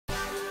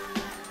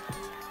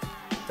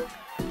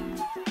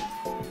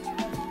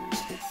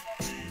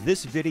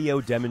This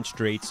video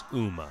demonstrates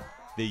UMA,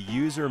 the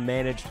User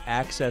Managed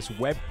Access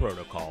Web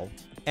Protocol,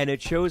 and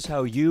it shows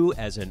how you,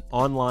 as an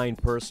online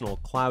personal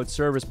cloud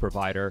service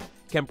provider,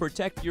 can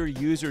protect your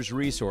users'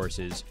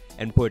 resources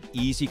and put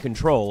easy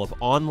control of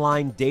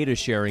online data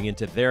sharing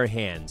into their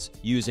hands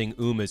using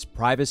UMA's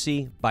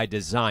Privacy by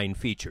Design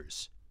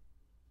features.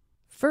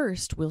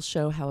 First, we'll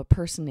show how a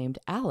person named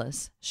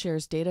Alice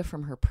shares data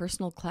from her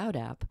personal cloud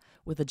app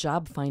with a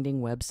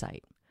job-finding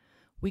website.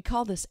 We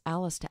call this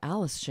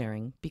Alice-to-Alice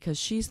sharing because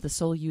she's the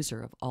sole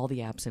user of all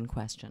the apps in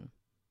question.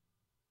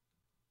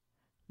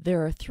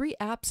 There are 3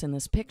 apps in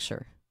this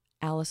picture: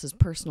 Alice's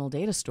personal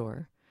data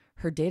store,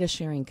 her data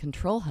sharing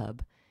control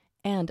hub,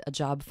 and a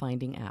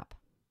job-finding app.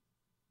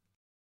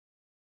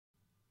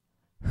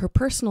 Her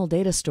personal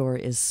data store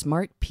is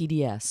Smart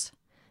PDS.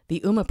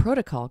 The UMA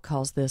protocol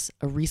calls this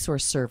a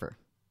resource server.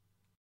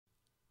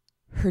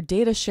 Her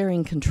data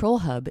sharing control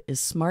hub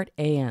is Smart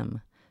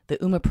AM. The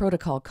UMA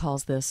protocol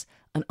calls this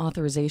an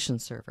authorization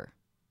server.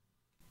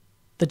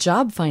 The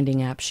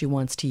job-finding app she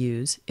wants to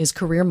use is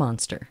Career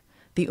Monster.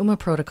 The UMA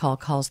protocol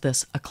calls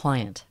this a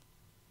client.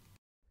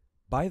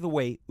 By the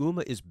way,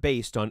 UMA is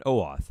based on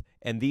OAuth,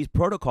 and these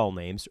protocol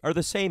names are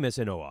the same as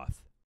in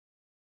OAuth.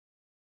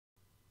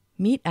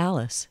 Meet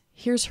Alice.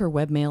 Here's her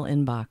webmail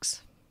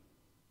inbox.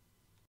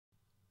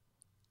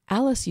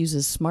 Alice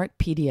uses Smart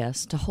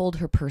PDS to hold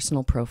her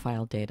personal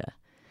profile data.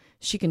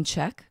 She can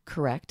check,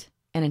 correct,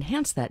 and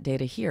enhance that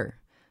data here.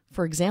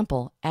 For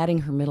example, adding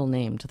her middle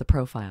name to the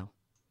profile.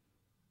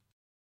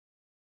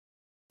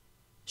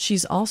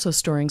 She's also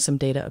storing some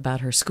data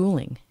about her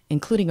schooling,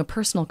 including a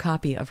personal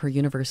copy of her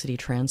university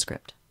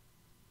transcript.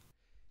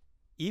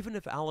 Even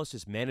if Alice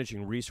is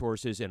managing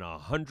resources in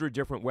 100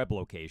 different web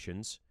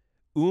locations,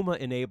 UMA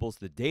enables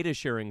the data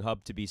sharing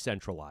hub to be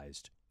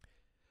centralized.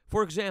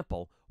 For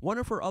example, one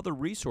of her other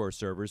resource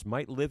servers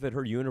might live at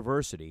her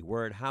university,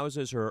 where it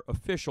houses her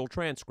official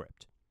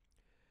transcript.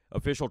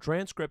 Official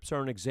transcripts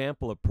are an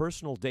example of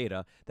personal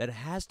data that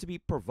has to be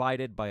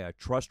provided by a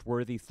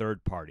trustworthy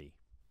third party.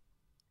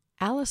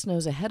 Alice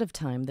knows ahead of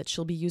time that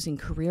she'll be using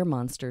Career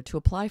Monster to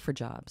apply for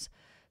jobs,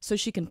 so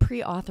she can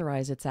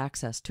pre-authorize its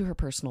access to her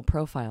personal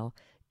profile,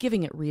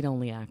 giving it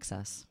read-only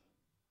access.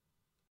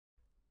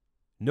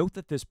 Note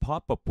that this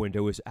pop-up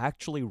window is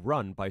actually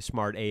run by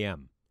Smart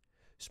AM.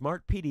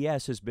 Smart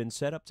PDS has been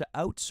set up to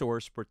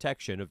outsource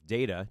protection of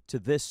data to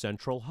this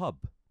central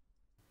hub.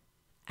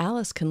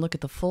 Alice can look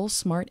at the full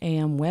Smart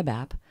AM web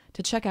app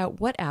to check out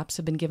what apps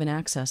have been given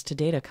access to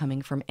data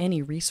coming from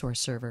any resource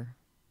server.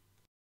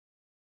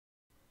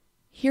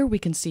 Here we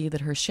can see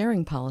that her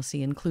sharing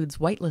policy includes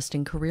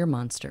whitelisting Career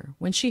Monster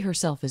when she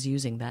herself is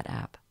using that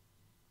app.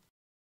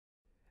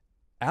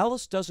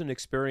 Alice doesn't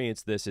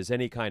experience this as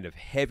any kind of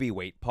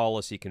heavyweight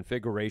policy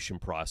configuration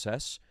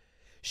process.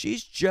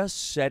 She's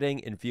just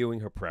setting and viewing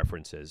her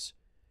preferences.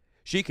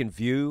 She can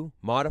view,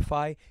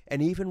 modify,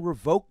 and even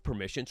revoke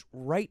permissions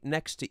right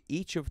next to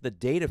each of the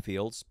data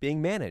fields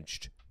being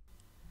managed.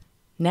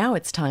 Now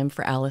it's time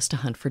for Alice to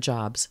hunt for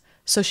jobs,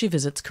 so she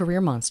visits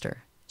Career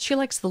Monster. She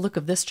likes the look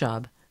of this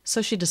job,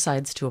 so she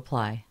decides to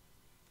apply.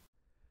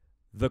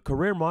 The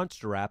Career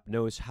Monster app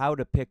knows how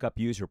to pick up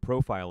user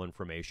profile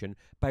information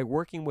by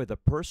working with a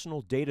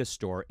personal data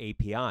store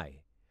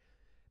API.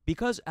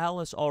 Because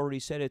Alice already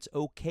said it's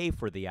okay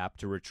for the app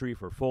to retrieve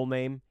her full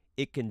name,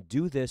 it can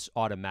do this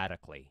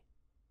automatically.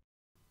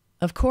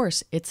 Of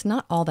course, it's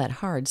not all that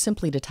hard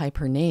simply to type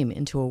her name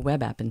into a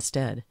web app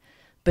instead.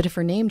 But if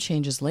her name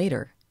changes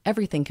later,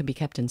 everything can be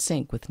kept in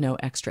sync with no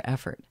extra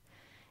effort.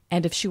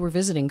 And if she were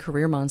visiting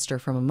Career Monster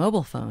from a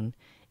mobile phone,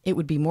 it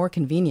would be more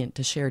convenient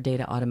to share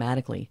data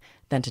automatically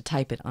than to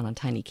type it on a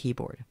tiny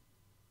keyboard.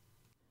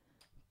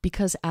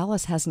 Because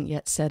Alice hasn't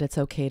yet said it's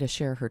okay to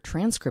share her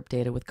transcript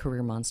data with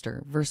Career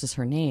Monster versus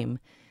her name,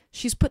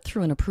 she's put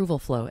through an approval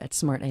flow at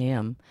Smart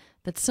AM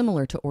that's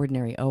similar to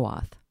ordinary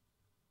OAuth.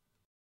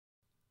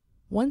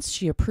 Once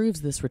she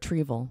approves this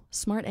retrieval,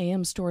 Smart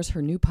AM stores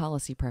her new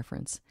policy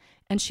preference,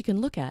 and she can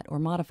look at or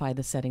modify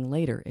the setting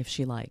later if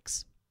she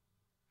likes.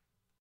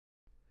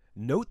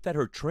 Note that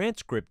her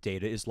transcript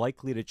data is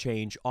likely to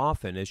change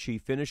often as she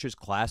finishes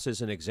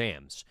classes and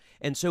exams,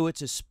 and so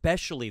it's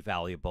especially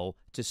valuable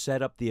to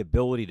set up the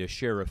ability to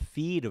share a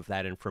feed of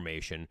that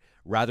information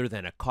rather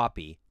than a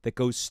copy that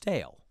goes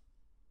stale.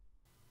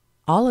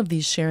 All of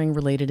these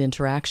sharing-related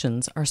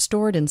interactions are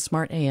stored in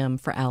Smart AM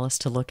for Alice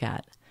to look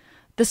at.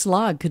 This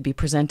log could be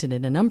presented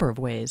in a number of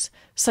ways,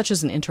 such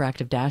as an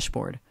interactive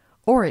dashboard,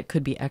 or it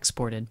could be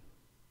exported.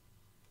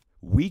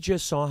 We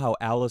just saw how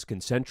Alice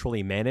can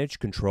centrally manage,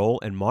 control,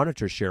 and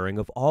monitor sharing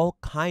of all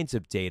kinds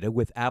of data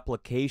with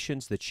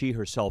applications that she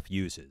herself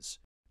uses.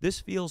 This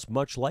feels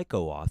much like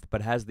OAuth,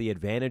 but has the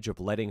advantage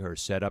of letting her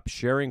set up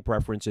sharing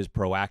preferences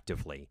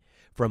proactively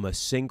from a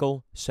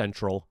single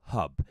central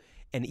hub,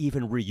 and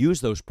even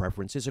reuse those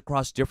preferences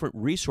across different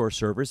resource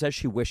servers as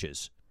she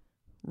wishes.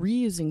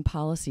 Reusing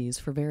policies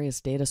for various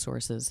data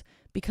sources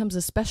becomes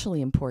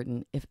especially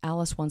important if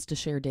Alice wants to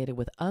share data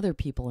with other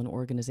people and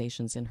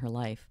organizations in her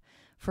life.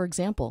 For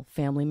example,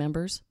 family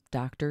members,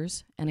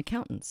 doctors, and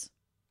accountants.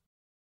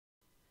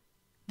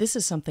 This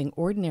is something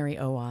ordinary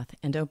OAuth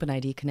and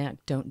OpenID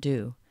Connect don't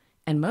do,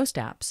 and most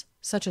apps,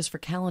 such as for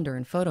calendar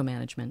and photo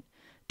management,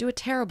 do a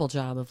terrible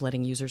job of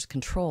letting users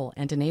control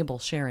and enable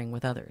sharing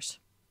with others.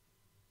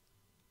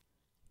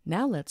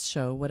 Now let's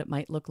show what it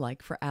might look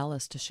like for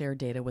Alice to share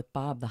data with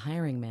Bob, the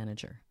hiring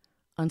manager.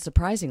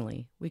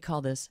 Unsurprisingly, we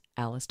call this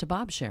Alice to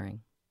Bob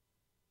sharing.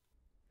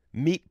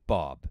 Meet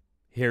Bob.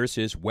 Here's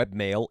his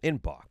webmail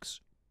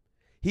inbox.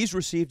 He's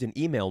received an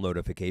email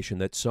notification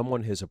that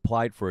someone has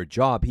applied for a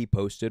job he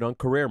posted on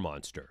Career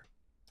Monster.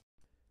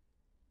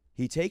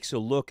 He takes a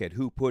look at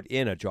who put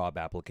in a job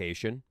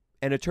application,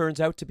 and it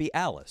turns out to be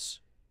Alice.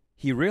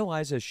 He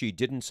realizes she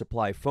didn't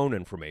supply phone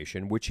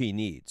information, which he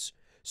needs,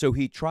 so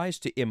he tries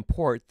to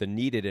import the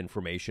needed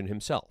information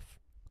himself.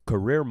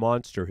 Career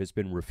Monster has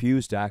been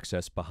refused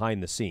access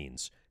behind the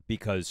scenes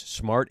because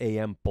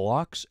SmartAM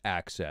blocks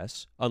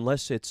access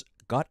unless it's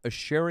got a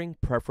sharing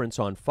preference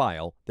on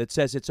file that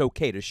says it's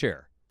okay to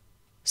share.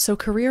 So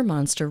Career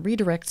Monster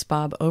redirects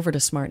Bob over to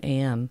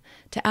SmartAM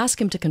to ask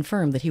him to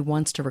confirm that he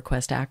wants to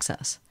request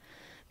access.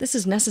 This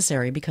is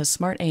necessary because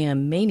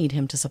SmartAM may need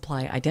him to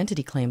supply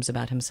identity claims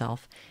about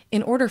himself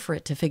in order for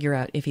it to figure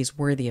out if he's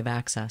worthy of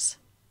access.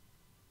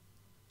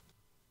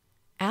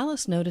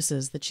 Alice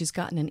notices that she's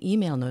gotten an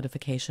email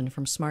notification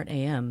from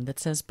SmartAM that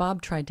says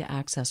Bob tried to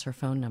access her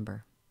phone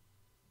number.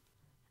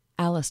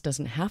 Alice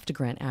doesn't have to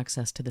grant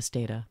access to this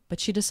data, but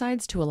she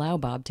decides to allow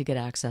Bob to get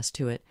access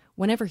to it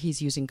whenever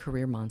he's using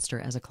Career Monster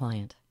as a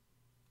client.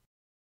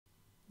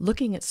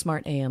 Looking at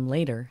SmartAM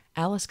later,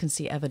 Alice can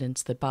see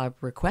evidence that Bob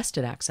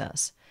requested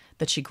access,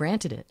 that she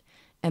granted it,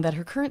 and that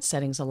her current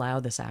settings allow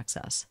this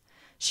access.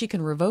 She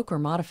can revoke or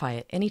modify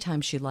it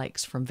anytime she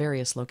likes from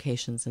various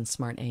locations in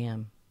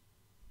SmartAM.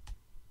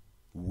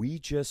 We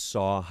just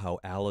saw how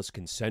Alice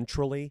can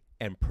centrally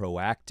and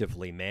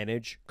proactively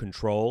manage,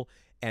 control,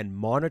 and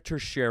monitor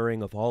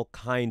sharing of all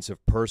kinds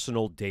of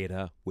personal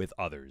data with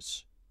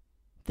others.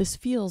 This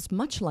feels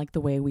much like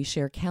the way we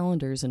share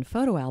calendars and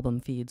photo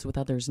album feeds with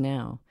others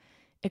now,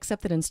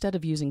 except that instead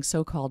of using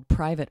so-called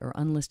private or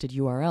unlisted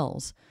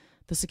URLs,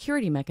 the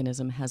security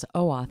mechanism has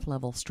OAuth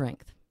level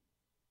strength.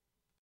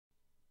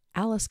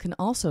 Alice can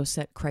also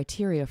set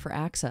criteria for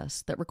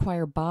access that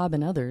require Bob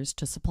and others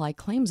to supply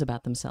claims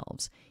about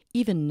themselves,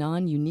 even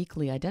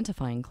non-uniquely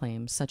identifying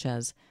claims such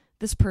as,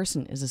 "This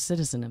person is a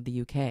citizen of the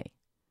UK."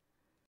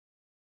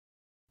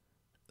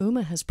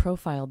 UMA has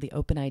profiled the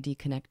OpenID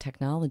Connect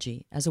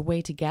technology as a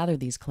way to gather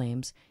these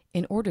claims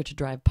in order to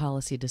drive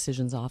policy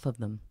decisions off of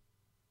them.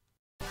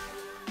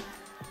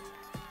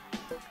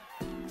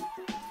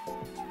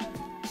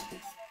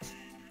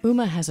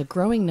 UMA has a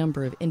growing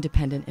number of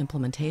independent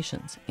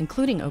implementations,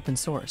 including open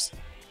source,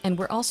 and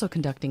we're also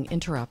conducting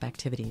interop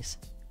activities.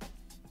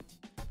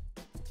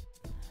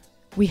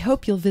 We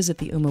hope you'll visit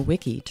the UMA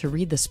Wiki to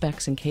read the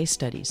specs and case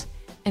studies,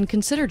 and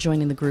consider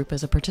joining the group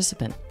as a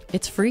participant.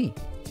 It's free.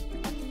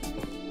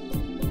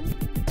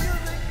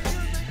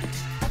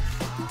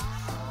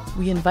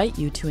 We invite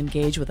you to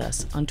engage with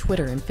us on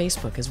Twitter and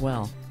Facebook as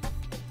well.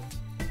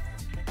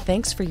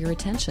 Thanks for your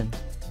attention.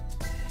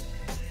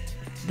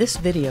 This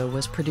video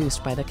was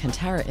produced by the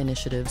Kantara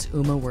Initiative's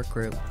UMA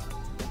Workgroup.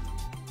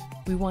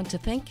 We want to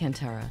thank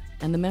Kantara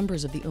and the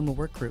members of the UMA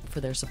Workgroup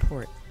for their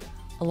support,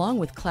 along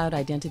with Cloud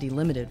Identity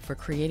Limited for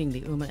creating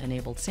the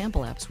UMA-enabled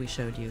sample apps we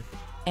showed you,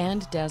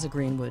 and Dazza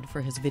Greenwood for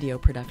his video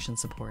production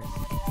support.